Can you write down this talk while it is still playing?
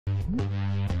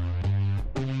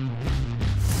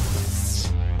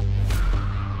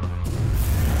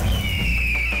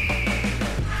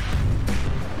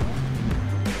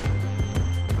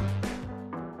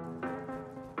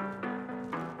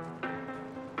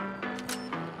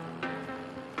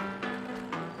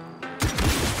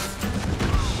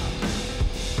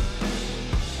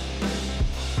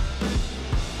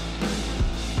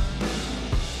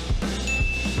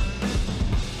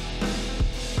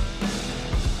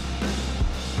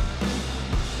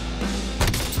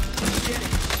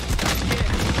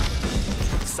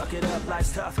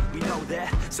Life's tough, we know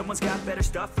that. Someone's got better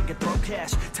stuff and can throw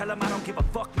cash. Tell them I don't give a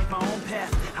fuck, make my own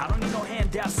path. I don't need no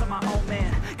handouts, I'm my own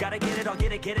man. Gotta get it, I'll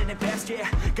get it and fast, yeah.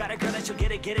 Got a girl and she'll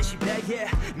get it, she bad,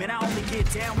 yeah. Man, I only get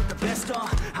down with the best,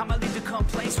 I'ma leave the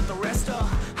complaints with the rest,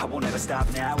 I won't ever stop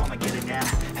now, I'ma get it now.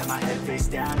 Have my head face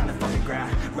down on the fucking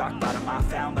ground. Rock bottom I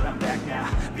found, but I'm back now.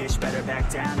 Bitch, better back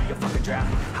down or you'll fucking drown.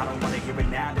 I don't wanna hear it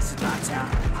now, this is my town.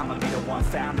 I'ma be the one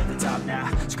found at the top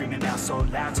now. Screaming out so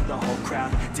loud to the whole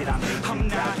crowd. Did I make you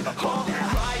proud?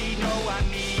 Alright, no, I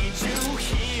need you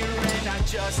here, and I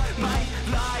just might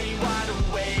lie wide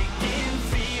awake in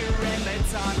fear and let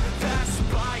time pass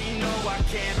by. No, I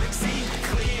can't see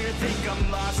clear, think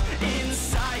I'm lost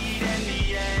inside, and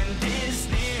the end is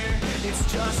near. It's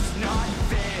just not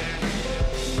fair.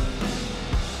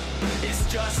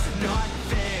 It's just not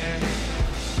fair.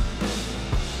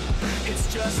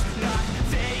 It's just not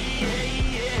fair.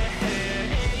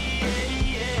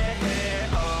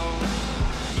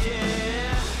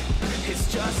 It's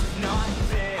just not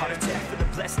fair. Heart attack for the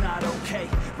blessed, not okay.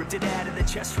 Ripped it out of the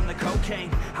chest from the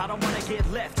cocaine. I don't wanna get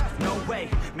left, no way.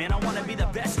 Man, I wanna be the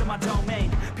best of my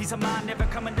domain. Peace of mind never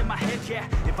coming to my head, yeah.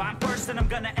 If I'm first, then I'm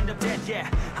gonna end up dead, yeah.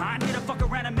 I'm here to fuck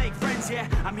around and make friends, yeah.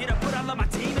 I'm here to put all of my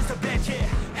demons to bed, yeah.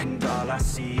 And all I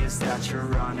see is that you're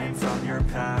running from your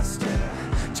past,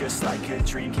 yeah. Just like a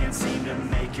dream, can't seem to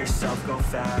make yourself go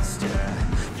fast, yeah.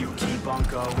 You keep on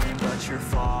going, but you're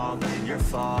falling, you're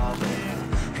falling.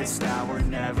 It's now or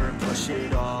never, push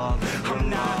it all. I'm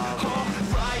not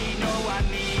alright, no, I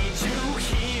need you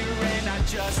here, and I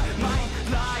just might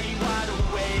lie wide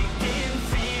awake in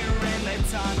fear and let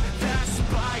time pass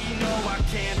by. No, I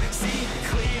can't see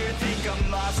clear, think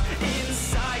I'm lost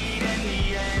inside, and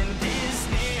the end is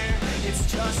near. It's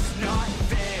just not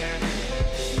fair.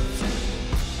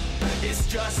 It's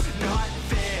just not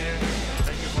fair.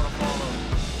 Thank you for the follow.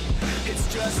 It's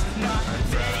just not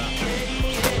fair.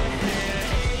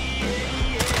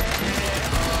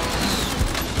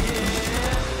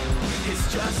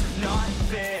 It's just not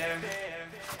fair.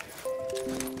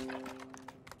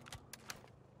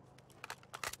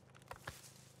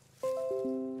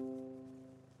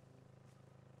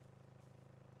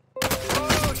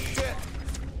 Oh shit!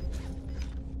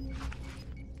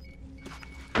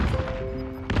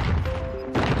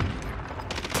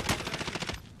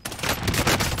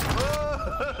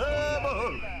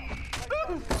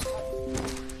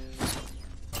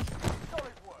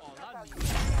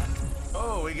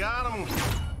 Oh, we got him.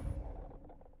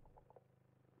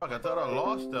 Fuck, I thought I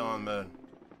lost that one, man.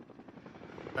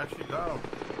 Actually got him.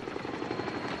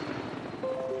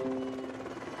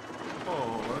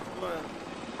 Oh, what's going?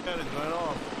 That is going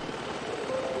off.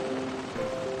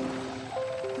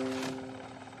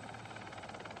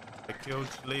 I killed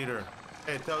Slater.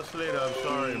 Hey, tell Slater I'm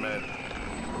sorry, man.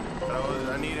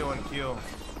 I needed one kill.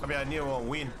 I mean, I needed one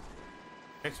win.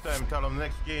 Next time, tell him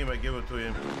next game I give it to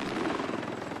him.